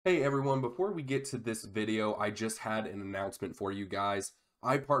Hey everyone, before we get to this video, I just had an announcement for you guys.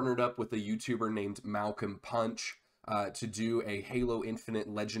 I partnered up with a YouTuber named Malcolm Punch to do a Halo Infinite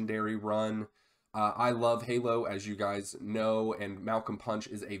Legendary run. I love Halo, as you guys know, and Malcolm Punch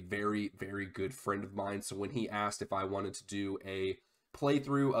is a very, very good friend of mine. So when he asked if I wanted to do a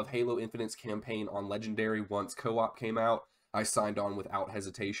playthrough of Halo Infinite's campaign on Legendary once co-op came out, I signed on without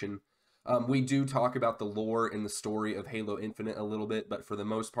hesitation. We do talk about the lore and the story of Halo Infinite a little bit, but for the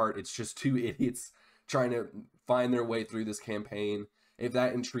most part, it's just two idiots trying to find their way through this campaign. If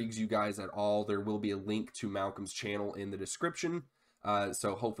that intrigues you guys at all, there will be a link to Malcolm's channel in the description,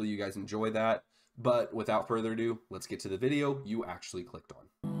 so hopefully you guys enjoy that. But without further ado, let's get to the video you actually clicked on.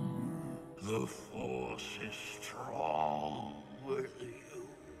 The Force is strong with you.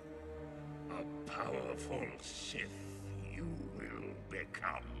 A powerful Sith you will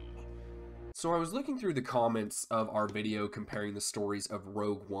become. So I was looking through the comments of our video comparing the stories of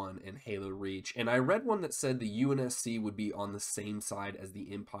Rogue One and Halo Reach, and I read one that said the UNSC would be on the same side as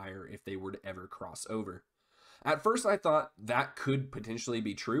the Empire if they were to ever cross over. At first I thought that could potentially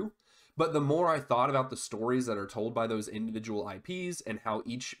be true, but the more I thought about the stories that are told by those individual IPs and how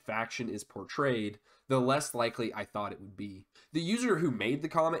each faction is portrayed, the less likely I thought it would be. The user who made the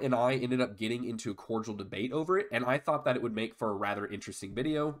comment and I ended up getting into a cordial debate over it, and I thought that it would make for a rather interesting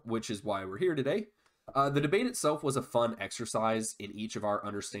video, which is why we're here today. The debate itself was a fun exercise in each of our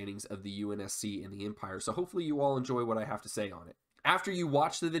understandings of the UNSC and the Empire, so hopefully you all enjoy what I have to say on it. After you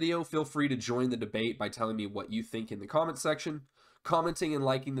watch the video, feel free to join the debate by telling me what you think in the comment section. Commenting and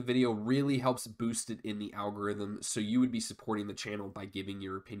liking the video really helps boost it in the algorithm, so you would be supporting the channel by giving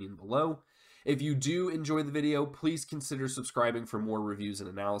your opinion below. If you do enjoy the video, please consider subscribing for more reviews and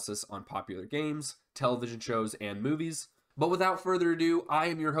analysis on popular games, television shows, and movies. But without further ado, I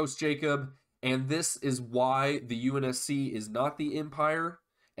am your host Jacob, and this is why the UNSC is not the Empire,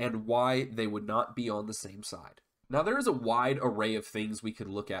 and why they would not be on the same side. Now, there is a wide array of things we could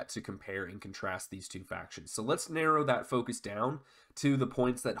look at to compare and contrast these two factions, so let's narrow that focus down to the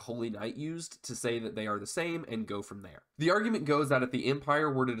points that Holy Knight used to say that they are the same and go from there. The argument goes that if the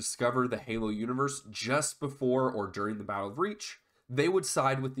Empire were to discover the Halo universe just before or during the Battle of Reach, they would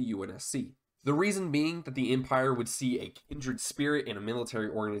side with the UNSC. The reason being that the Empire would see a kindred spirit in a military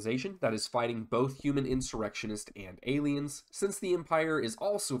organization that is fighting both human insurrectionists and aliens, since the Empire is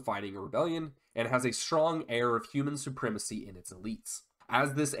also fighting a rebellion and has a strong air of human supremacy in its elites.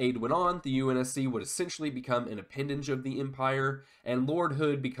 As this aid went on, the UNSC would essentially become an appendage of the Empire, and Lord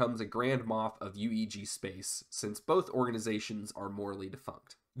Hood becomes a Grand Moff of UEG space, since both organizations are morally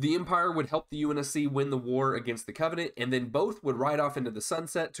defunct. The Empire would help the UNSC win the war against the Covenant, and then both would ride off into the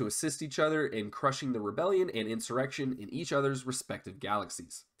sunset to assist each other in crushing the rebellion and insurrection in each other's respective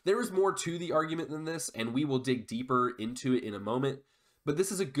galaxies. There is more to the argument than this, and we will dig deeper into it in a moment, but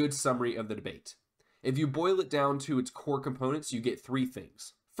this is a good summary of the debate. If you boil it down to its core components, you get three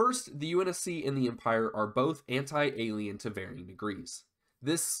things. First, the UNSC and the Empire are both anti-alien to varying degrees.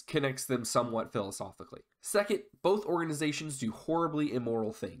 This connects them somewhat philosophically. Second, both organizations do horribly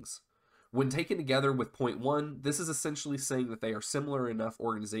immoral things. When taken together with point one, this is essentially saying that they are similar enough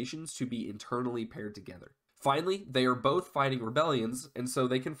organizations to be internally paired together. Finally, they are both fighting rebellions, and so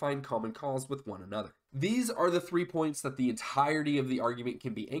they can find common cause with one another. These are the 3 points that the entirety of the argument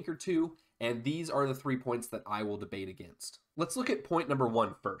can be anchored to, and these are the 3 points that I will debate against. Let's look at point number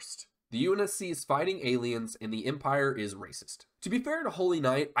 1 first. The UNSC is fighting aliens, and the Empire is racist. To be fair to Holy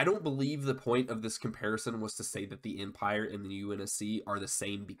Knight, I don't believe the point of this comparison was to say that the Empire and the UNSC are the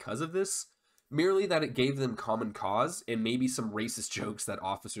same because of this, merely that it gave them common cause and maybe some racist jokes that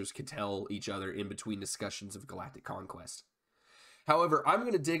officers could tell each other in between discussions of galactic conquest. However, I'm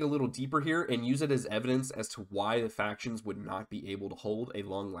going to dig a little deeper here and use it as evidence as to why the factions would not be able to hold a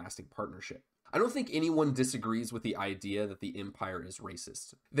long-lasting partnership. I don't think anyone disagrees with the idea that the Empire is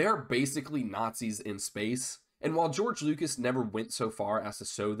racist. They are basically Nazis in space, and while George Lucas never went so far as to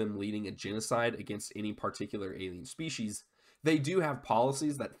show them leading a genocide against any particular alien species, they do have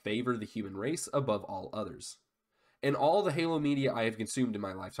policies that favor the human race above all others. In all the Halo media I have consumed in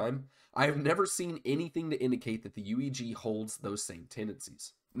my lifetime, I have never seen anything to indicate that the UEG holds those same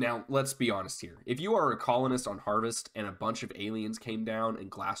tendencies. Now, let's be honest here. If you are a colonist on Harvest and a bunch of aliens came down and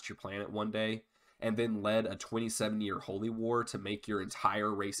glassed your planet one day, and then led a 27-year holy war to make your entire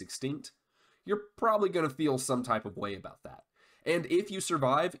race extinct, you're probably going to feel some type of way about that. And if you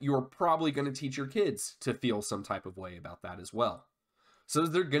survive, you're probably going to teach your kids to feel some type of way about that as well. So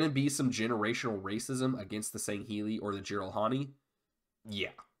is there going to be some generational racism against the Sangheili or the Jiralhani? Yeah,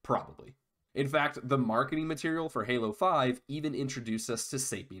 probably. In fact, the marketing material for Halo 5 even introduced us to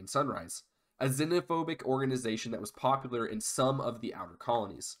Sapien Sunrise, a xenophobic organization that was popular in some of the outer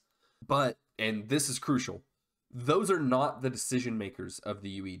colonies. But, and this is crucial, those are not the decision makers of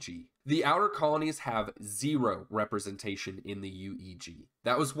the UEG. The outer colonies have zero representation in the UEG.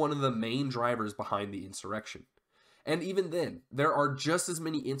 That was one of the main drivers behind the insurrection. And even then, there are just as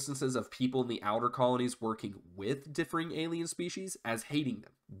many instances of people in the outer colonies working with differing alien species as hating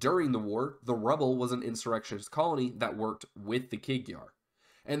them. During the war, the Rubble was an insurrectionist colony that worked with the Kigyar.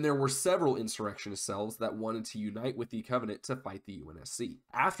 And there were several insurrectionist cells that wanted to unite with the Covenant to fight the UNSC.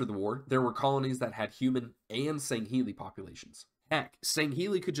 After the war, there were colonies that had human and Sangheili populations. Heck,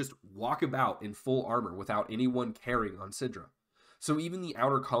 Sangheili could just walk about in full armor without anyone carrying on Sidra. So even the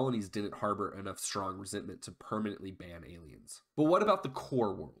outer colonies didn't harbor enough strong resentment to permanently ban aliens. But what about the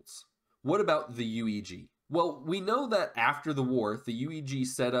core worlds? What about the UEG? Well, we know that after the war, the UEG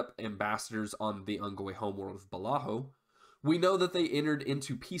set up ambassadors on the Ungoi homeworld of Balaho. We know that they entered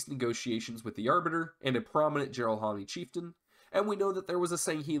into peace negotiations with the Arbiter and a prominent Geralhani chieftain, and we know that there was a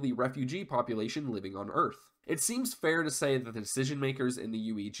Sangheili refugee population living on Earth. It seems fair to say that the decision makers in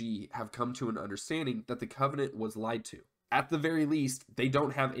the UEG have come to an understanding that the Covenant was lied to. At the very least, they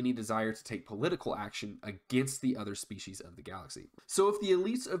don't have any desire to take political action against the other species of the galaxy. So if the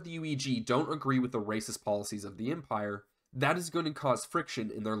elites of the UEG don't agree with the racist policies of the Empire, that is going to cause friction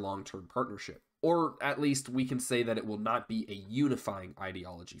in their long-term partnership. Or at least we can say that it will not be a unifying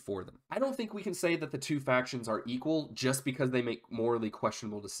ideology for them. I don't think we can say that the two factions are equal just because they make morally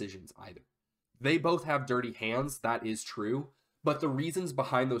questionable decisions either. They both have dirty hands, that is true, but the reasons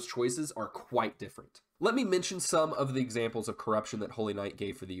behind those choices are quite different. Let me mention some of the examples of corruption that Holy Knight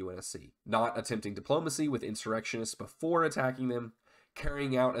gave for the UNSC. Not attempting diplomacy with insurrectionists before attacking them,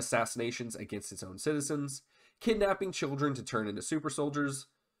 carrying out assassinations against its own citizens, kidnapping children to turn into super soldiers,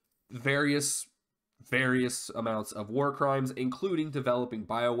 various amounts of war crimes, including developing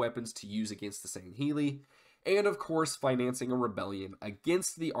bioweapons to use against the Sangheili, and of course financing a rebellion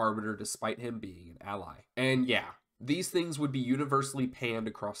against the Arbiter despite him being an ally. And yeah, these things would be universally panned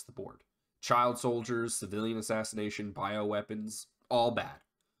across the board. Child soldiers, civilian assassination, bioweapons, all bad.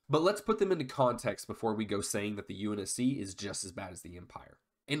 But let's put them into context before we go saying that the UNSC is just as bad as the Empire.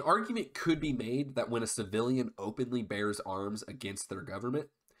 An argument could be made that when a civilian openly bears arms against their government,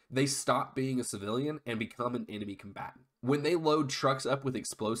 they stop being a civilian and become an enemy combatant. When they load trucks up with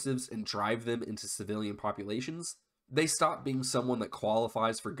explosives and drive them into civilian populations, they stop being someone that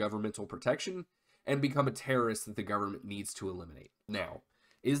qualifies for governmental protection and become a terrorist that the government needs to eliminate. Now,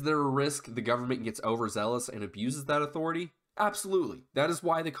 is there a risk the government gets overzealous and abuses that authority? Absolutely. That is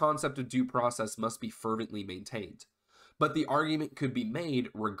why the concept of due process must be fervently maintained. But the argument could be made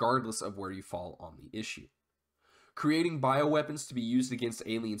regardless of where you fall on the issue. Creating bioweapons to be used against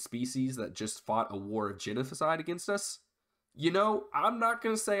alien species that just fought a war of genocide against us? You know, I'm not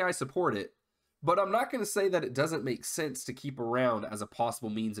going to say I support it, but I'm not going to say that it doesn't make sense to keep around as a possible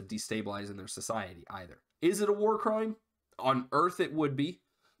means of destabilizing their society either. Is it a war crime? On Earth it would be.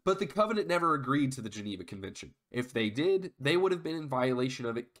 But the Covenant never agreed to the Geneva Convention. If they did, they would have been in violation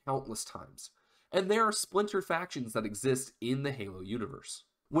of it countless times. And there are splinter factions that exist in the Halo universe.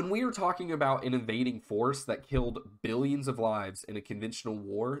 When we are talking about an invading force that killed billions of lives in a conventional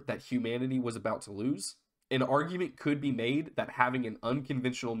war that humanity was about to lose, an argument could be made that having an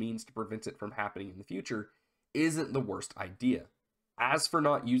unconventional means to prevent it from happening in the future isn't the worst idea. As for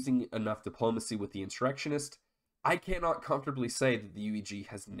not using enough diplomacy with the insurrectionist, I cannot comfortably say that the UEG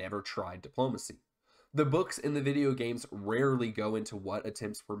has never tried diplomacy. The books and the video games rarely go into what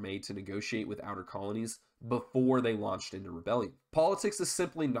attempts were made to negotiate with outer colonies before they launched into rebellion. Politics is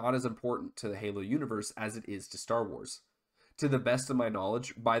simply not as important to the Halo universe as it is to Star Wars. To the best of my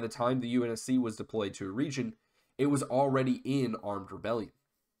knowledge, by the time the UNSC was deployed to a region, it was already in armed rebellion.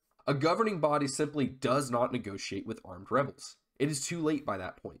 A governing body simply does not negotiate with armed rebels. It is too late by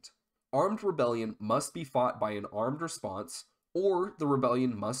that point. Armed rebellion must be fought by an armed response, or the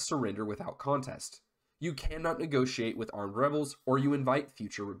rebellion must surrender without contest. You cannot negotiate with armed rebels, or you invite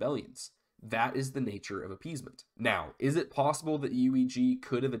future rebellions. That is the nature of appeasement. Now, is it possible that UEG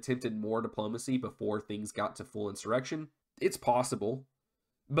could have attempted more diplomacy before things got to full insurrection? It's possible.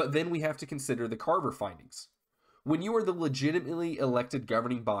 But then we have to consider the Carver findings. When you are the legitimately elected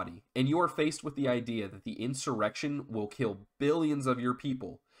governing body, and you are faced with the idea that the insurrection will kill billions of your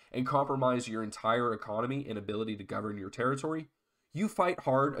people, and compromise your entire economy and ability to govern your territory, you fight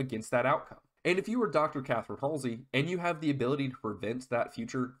hard against that outcome. And if you are Dr. Catherine Halsey, and you have the ability to prevent that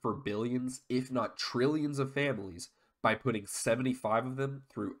future for billions, if not trillions of families, by putting 75 of them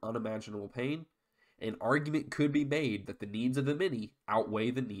through unimaginable pain, an argument could be made that the needs of the many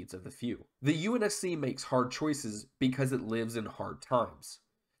outweigh the needs of the few. The UNSC makes hard choices because it lives in hard times.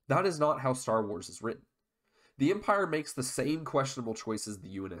 That is not how Star Wars is written. The Empire makes the same questionable choices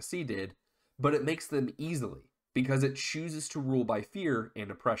the UNSC did, but it makes them easily, because it chooses to rule by fear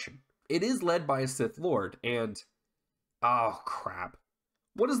and oppression. It is led by a Sith Lord, and... oh, crap.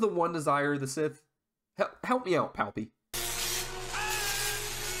 What is the one desire of the Sith? Help me out, Palpy.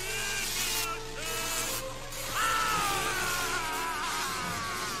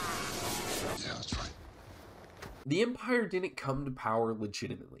 Yeah, that's right. The Empire didn't come to power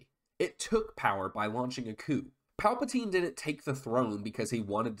legitimately. It took power by launching a coup. Palpatine didn't take the throne because he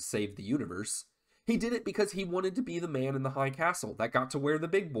wanted to save the universe. He did it because he wanted to be the man in the high castle that got to wear the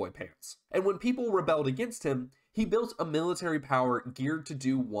big boy pants. And when people rebelled against him, he built a military power geared to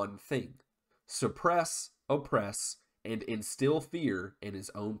do one thing: suppress, oppress, and instill fear in his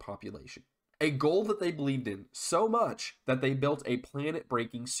own population. A goal that they believed in so much that they built a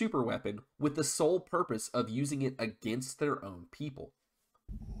planet-breaking superweapon with the sole purpose of using it against their own people.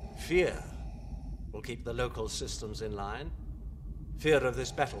 Fear will keep the local systems in line. Fear of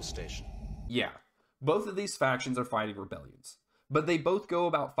this battle station. Yeah, both of these factions are fighting rebellions, but they both go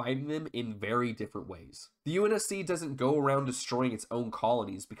about fighting them in very different ways. The UNSC doesn't go around destroying its own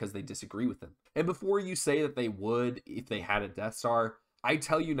colonies because they disagree with them. And before you say that they would if they had a Death Star, I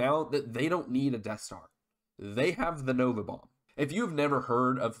tell you now that they don't need a Death Star. They have the Nova Bomb. If you have never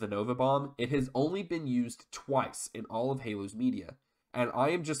heard of the Nova Bomb, it has only been used twice in all of Halo's media, and I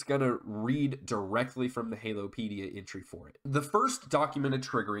am just going to read directly from the Halopedia entry for it. The first documented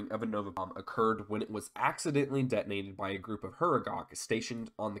triggering of a Nova Bomb occurred when it was accidentally detonated by a group of Huragok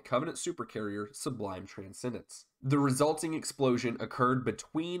stationed on the Covenant supercarrier Sublime Transcendence. The resulting explosion occurred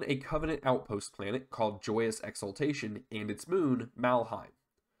between a Covenant outpost planet called Joyous Exaltation and its moon, Malheim,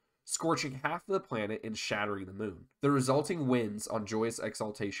 scorching half of the planet and shattering the moon. The resulting winds on Joyous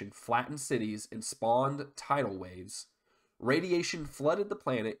Exaltation flattened cities and spawned tidal waves. Radiation flooded the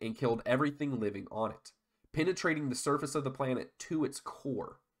planet and killed everything living on it, penetrating the surface of the planet to its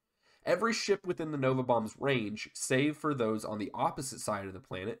core. Every ship within the Nova Bomb's range, save for those on the opposite side of the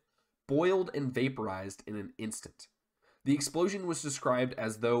planet, boiled and vaporized in an instant. The explosion was described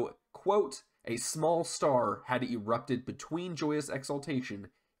as though, quote, a small star had erupted between Joyous Exaltation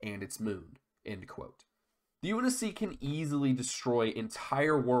and its moon, end quote. The UNSC can easily destroy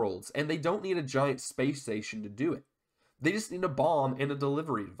entire worlds, and they don't need a giant space station to do it. They just need a bomb and a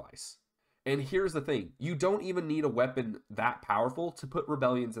delivery device. And here's the thing, you don't even need a weapon that powerful to put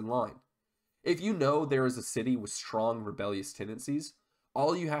rebellions in line. If you know there is a city with strong rebellious tendencies,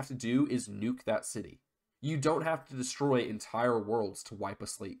 all you have to do is nuke that city. You don't have to destroy entire worlds to wipe a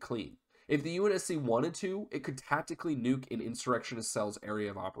slate clean. If the UNSC wanted to, it could tactically nuke an insurrectionist cell's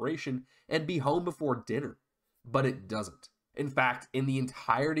area of operation and be home before dinner. But it doesn't. In fact, in the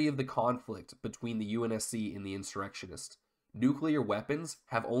entirety of the conflict between the UNSC and the insurrectionists, nuclear weapons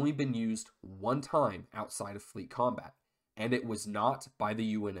have only been used one time outside of fleet combat, and it was not by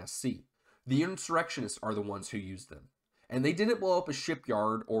the UNSC. The insurrectionists are the ones who used them. And they didn't blow up a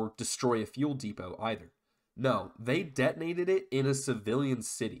shipyard or destroy a fuel depot either. No, they detonated it in a civilian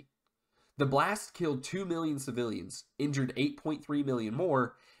city. The blast killed 2 million civilians, injured 8.3 million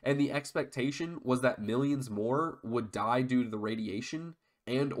more, and the expectation was that millions more would die due to the radiation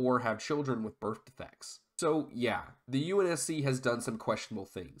and or have children with birth defects. So yeah, the UNSC has done some questionable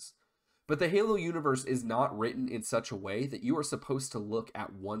things. But the Halo universe is not written in such a way that you are supposed to look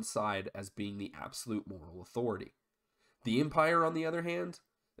at one side as being the absolute moral authority. The Empire, on the other hand,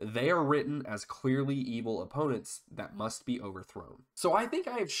 they are written as clearly evil opponents that must be overthrown. So I think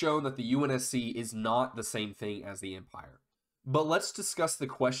I have shown that the UNSC is not the same thing as the Empire. But let's discuss the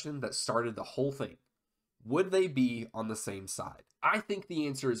question that started the whole thing. Would they be on the same side? I think the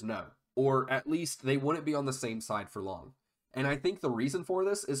answer is no, or at least they wouldn't be on the same side for long. And I think the reason for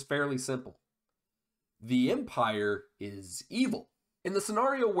this is fairly simple. The Empire is evil. In the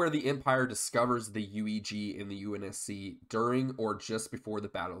scenario where the Empire discovers the UEG in the UNSC during or just before the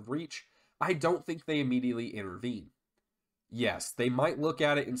Battle of Reach, I don't think they immediately intervene. Yes, they might look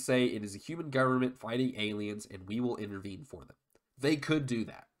at it and say it is a human government fighting aliens and we will intervene for them. They could do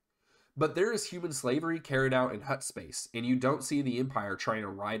that. But there is human slavery carried out in Hutt space, and you don't see the Empire trying to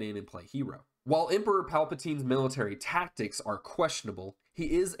ride in and play hero. While Emperor Palpatine's military tactics are questionable,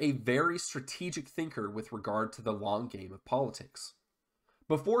 he is a very strategic thinker with regard to the long game of politics.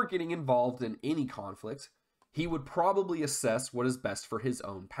 Before getting involved in any conflict, he would probably assess what is best for his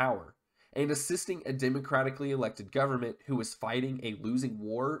own power, and assisting a democratically elected government who is fighting a losing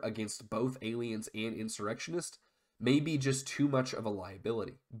war against both aliens and insurrectionists may be just too much of a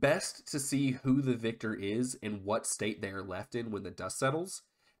liability. Best to see who the victor is and what state they are left in when the dust settles,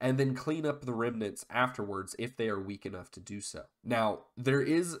 and then clean up the remnants afterwards if they are weak enough to do so. Now, there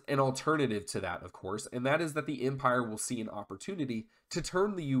is an alternative to that, of course, and that is that the Empire will see an opportunity to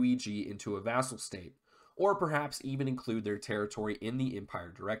turn the UEG into a vassal state, or perhaps even include their territory in the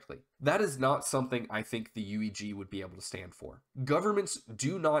Empire directly. That is not something I think the UEG would be able to stand for. Governments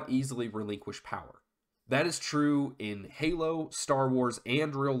do not easily relinquish power. That is true in Halo, Star Wars,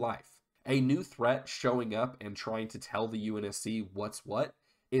 and real life. A new threat showing up and trying to tell the UNSC what's what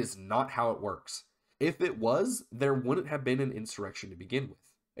is not how it works. If it was, there wouldn't have been an insurrection to begin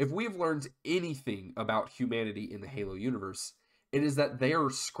with. If we have learned anything about humanity in the Halo universe, it is that they are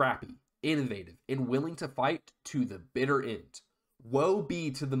scrappy, innovative, and willing to fight to the bitter end. Woe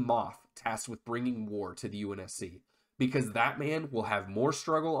be to the Moth tasked with bringing war to the UNSC, because that man will have more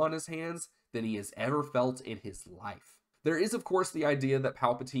struggle on his hands than he has ever felt in his life. There is, of course, the idea that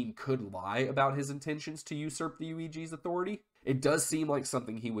Palpatine could lie about his intentions to usurp the UEG's authority. It does seem like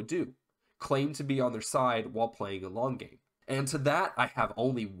something he would do, claim to be on their side while playing a long game. And to that, I have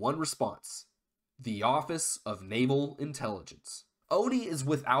only one response: the Office of Naval Intelligence. Oni is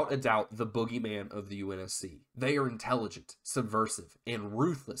without a doubt the boogeyman of the UNSC. They are intelligent, subversive, and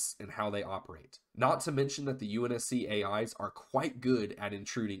ruthless in how they operate. Not to mention that the UNSC AIs are quite good at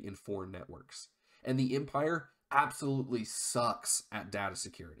intruding in foreign networks. And the Empire absolutely sucks at data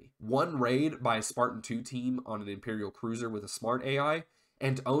security. One raid by a Spartan 2 team on an Imperial cruiser with a smart AI,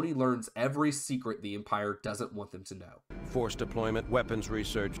 and Oni learns every secret the Empire doesn't want them to know. Force deployment, weapons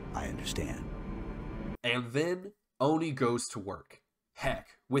research. I understand. And then Oni goes to work.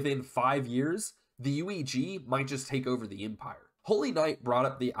 Heck, within 5 years, the UEG might just take over the Empire. Holy Knight brought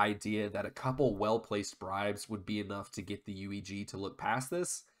up the idea that a couple well-placed bribes would be enough to get the UEG to look past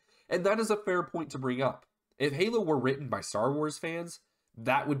this, and that is a fair point to bring up. If Halo were written by Star Wars fans,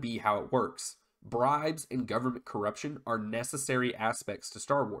 that would be how it works. Bribes and government corruption are necessary aspects to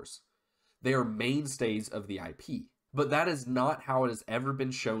Star Wars. They are mainstays of the IP. But that is not how it has ever been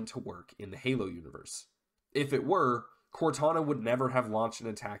shown to work in the Halo universe. If it were, Cortana would never have launched an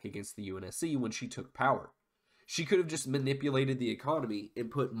attack against the UNSC when she took power. She could have just manipulated the economy and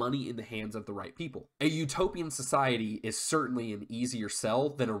put money in the hands of the right people. A utopian society is certainly an easier sell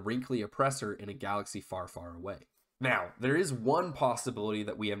than a wrinkly oppressor in a galaxy far, far away. Now, there is one possibility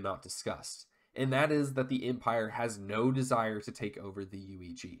that we have not discussed, and that is that the Empire has no desire to take over the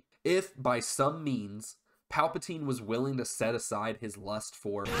UEG. If, by some means, Palpatine was willing to set aside his lust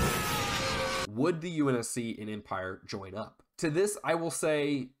for, would the UNSC and Empire join up? To this, I will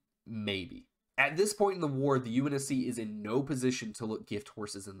say, maybe. At this point in the war, the UNSC is in no position to look gift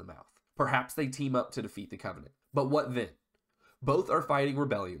horses in the mouth. Perhaps they team up to defeat the Covenant. But what then? Both are fighting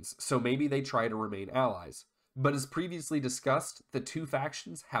rebellions, so maybe they try to remain allies. But as previously discussed, the two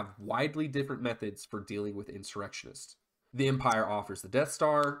factions have widely different methods for dealing with insurrectionists. The Empire offers the Death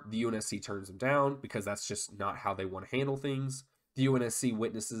Star, the UNSC turns them down because that's just not how they want to handle things. The UNSC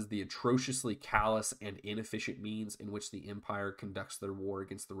witnesses the atrociously callous and inefficient means in which the Empire conducts their war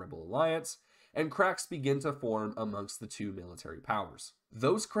against the Rebel Alliance, and cracks begin to form amongst the two military powers.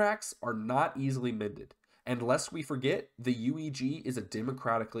 Those cracks are not easily mended, and lest we forget, the UEG is a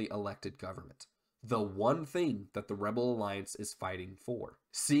democratically elected government. The one thing that the Rebel Alliance is fighting for.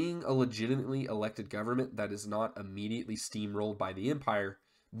 Seeing a legitimately elected government that is not immediately steamrolled by the Empire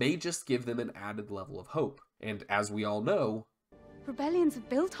may just give them an added level of hope. And as we all know, rebellions are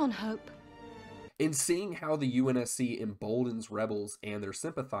built on hope. In seeing how the UNSC emboldens rebels and their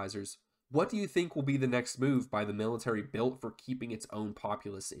sympathizers, what do you think will be the next move by the military built for keeping its own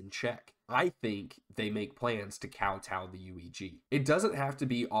populace in check? I think they make plans to kowtow the UEG. It doesn't have to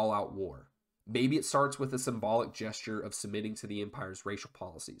be all-out war. Maybe it starts with a symbolic gesture of submitting to the Empire's racial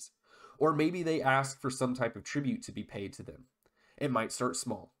policies. Or maybe they ask for some type of tribute to be paid to them. It might start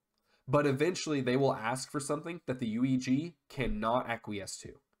small. But eventually they will ask for something that the UEG cannot acquiesce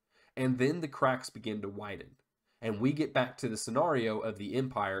to. And then the cracks begin to widen. And we get back to the scenario of the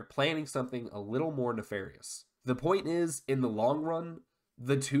Empire planning something a little more nefarious. The point is, in the long run,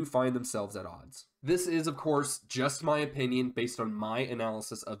 the two find themselves at odds. This is, of course, just my opinion based on my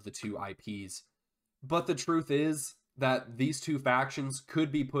analysis of the two IPs. But the truth is that these two factions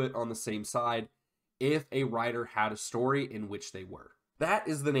could be put on the same side if a writer had a story in which they were. That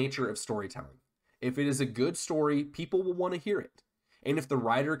is the nature of storytelling. If it is a good story, people will want to hear it. And if the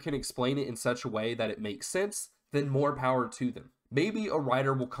writer can explain it in such a way that it makes sense, then more power to them. Maybe a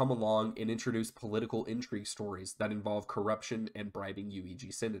writer will come along and introduce political intrigue stories that involve corruption and bribing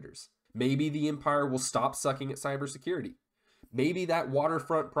UEG senators. Maybe the Empire will stop sucking at cybersecurity. Maybe that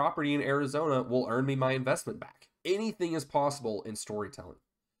waterfront property in Arizona will earn me my investment back. Anything is possible in storytelling.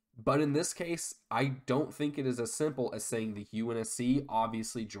 But in this case, I don't think it is as simple as saying the UNSC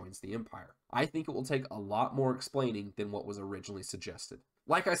obviously joins the Empire. I think it will take a lot more explaining than what was originally suggested.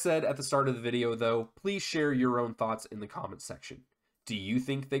 Like I said at the start of the video though, please share your own thoughts in the comments section. Do you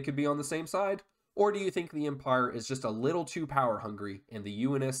think they could be on the same side? Or do you think the Empire is just a little too power hungry and the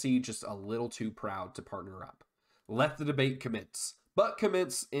UNSC just a little too proud to partner up? Let the debate commence, but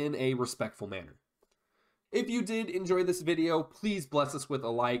commence in a respectful manner. If you did enjoy this video, please bless us with a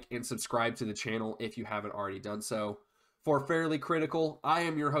like and subscribe to the channel if you haven't already done so. For Fairly Critical, I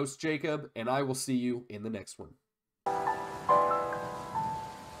am your host Jacob, and I will see you in the next one.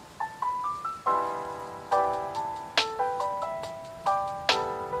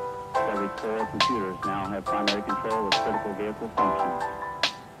 Every core computers now have primary control of critical vehicle functions.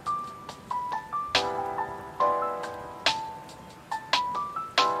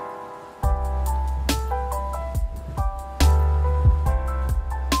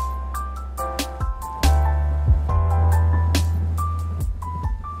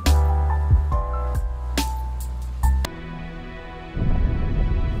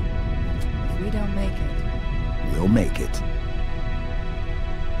 If we don't make it, We'll make it.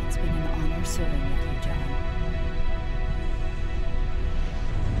 it's been an honor serving with